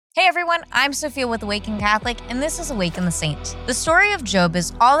Hey everyone, I'm Sophia with Awaken Catholic, and this is Awaken the Saint. The story of Job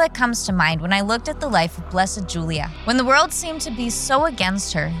is all that comes to mind when I looked at the life of Blessed Julia. When the world seemed to be so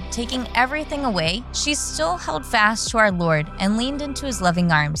against her, taking everything away, she still held fast to our Lord and leaned into his loving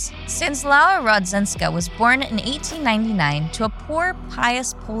arms. Stanislawa Rodzinska was born in 1899 to a poor,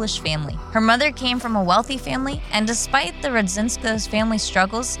 pious Polish family. Her mother came from a wealthy family, and despite the Rodzinska's family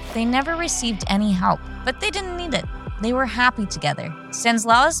struggles, they never received any help. But they didn't need it. They were happy together.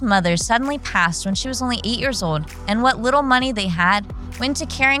 Stanislawa's mother suddenly passed when she was only 8 years old, and what little money they had went to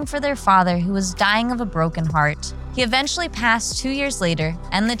caring for their father, who was dying of a broken heart. He eventually passed 2 years later,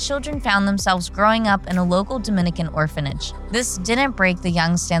 and the children found themselves growing up in a local Dominican orphanage. This didn't break the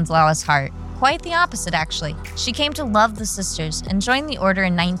young Stanislawa's heart. Quite the opposite, actually. She came to love the sisters and joined the order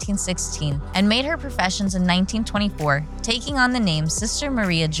in 1916 and made her professions in 1924, taking on the name Sister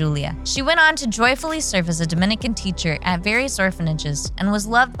Maria Julia. She went on to joyfully serve as a Dominican teacher at various orphanages and was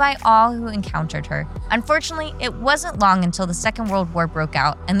loved by all who encountered her. Unfortunately, it wasn't long until the Second World War broke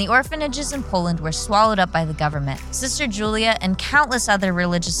out and the orphanages in Poland were swallowed up by the government. Sister Julia and countless other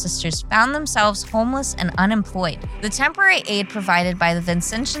religious sisters found themselves homeless and unemployed. The temporary aid provided by the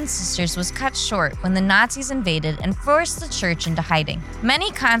Vincentian sisters was cut short when the Nazis invaded and forced the church into hiding.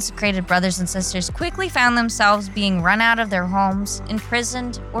 Many consecrated brothers and sisters quickly found themselves being run out of their homes,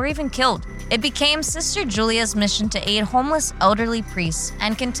 imprisoned, or even killed. It became Sister Julia's mission to aid homeless elderly priests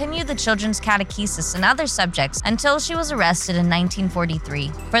and continue the children's catechesis and other subjects until she was arrested in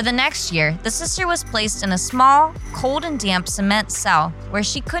 1943. For the next year, the sister was placed in a small, cold and damp cement cell where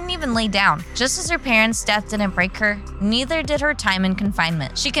she couldn't even lay down. Just as her parents' death didn't break her, neither did her time in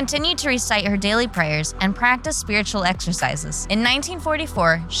confinement. She continued to recite her daily prayers and practice spiritual exercises. In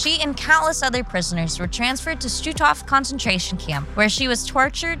 1944, she and countless other prisoners were transferred to Stutthof concentration camp, where she was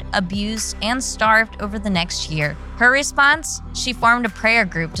tortured, abused, and starved over the next year. Her response? She formed a prayer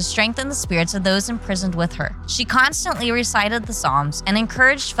group to strengthen the spirits of those imprisoned with her. She constantly recited the Psalms and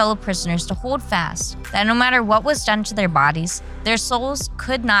encouraged fellow prisoners to hold fast that no matter what was done to their bodies, their souls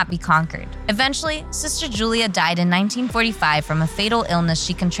could not be conquered. Eventually, Sister Julia died in 1945 from a fatal illness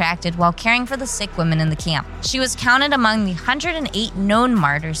she contracted while caring for the sick women in the camp. She was counted among the 108 known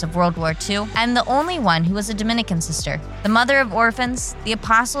martyrs of World War II and the only one who was a Dominican sister. The mother of orphans, the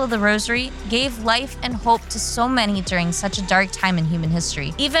apostle of the Rosary, gave life and hope to so many during such a dark time in human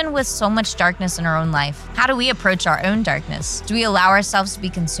history, even with so much darkness in our own life. How do we approach our own darkness? Do we allow ourselves to be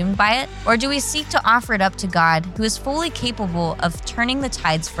consumed by it? Or do we seek to offer it up to God, who is fully capable of turning the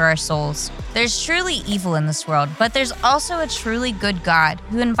tides for our souls? There's truly evil in this world, but there's also a truly good God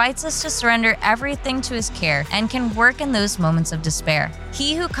who invites us to surrender everything to his care and can work in those moments of despair.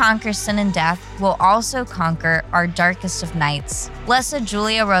 He who conquers sin and death will also conquer our darkest of nights. Blessed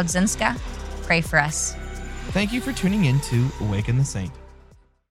Julia Rodzinska, pray for us. Thank you for tuning in to Awaken the Saint.